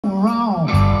wrong.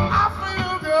 I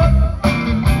feel good.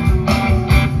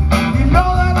 You know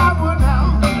that I would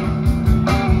now.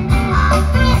 I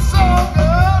feel so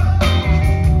good.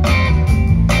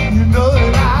 You know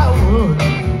that I would.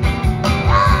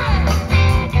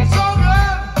 Hey, so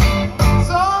good,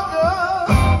 so good.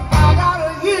 I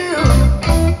got you.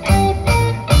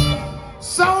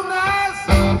 So nice,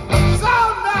 so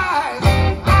nice.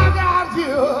 I got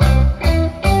you.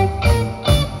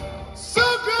 So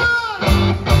good,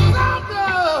 so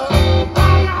good. I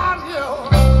got you.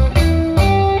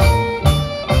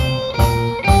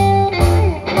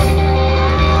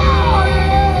 Oh,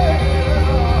 yeah.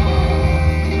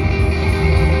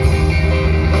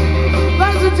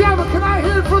 Ladies and gentlemen, can I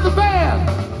hear it for the band?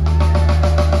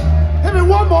 Hit me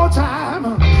one more time.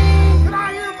 Can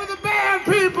I hear it for the band,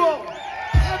 people?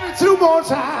 Hit me two more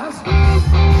times.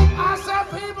 I said,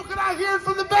 people, can I hear it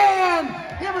from the band?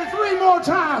 Give me three more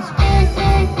times.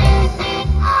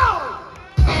 Oh!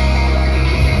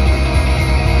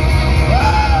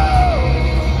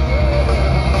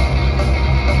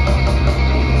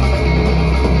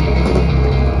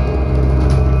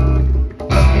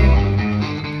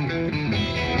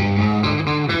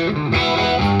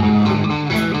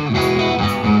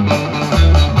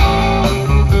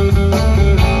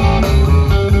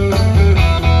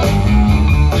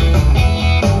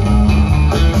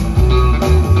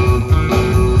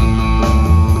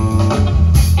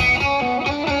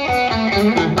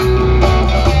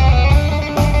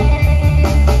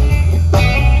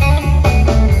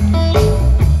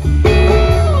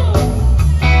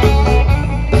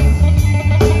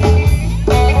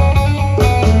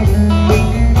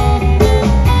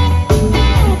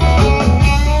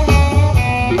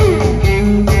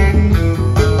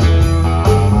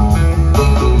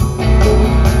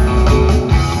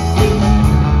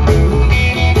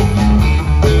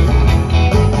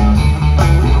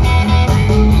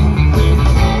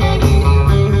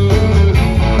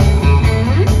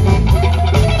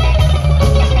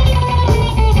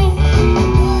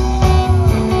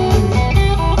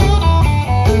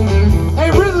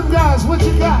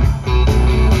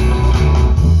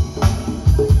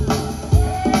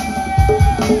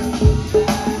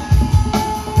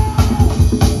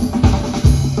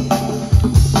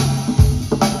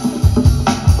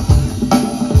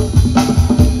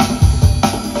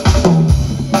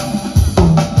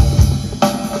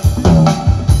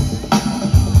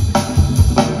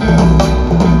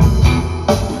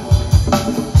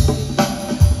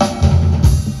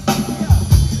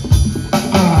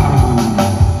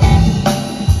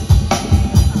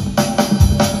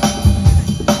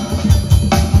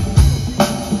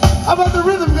 How about the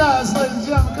rhythm guys, ladies and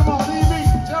gentlemen? Come on, E.B.,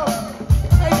 Joe.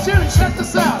 Hey, Jimmy, check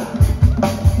this out.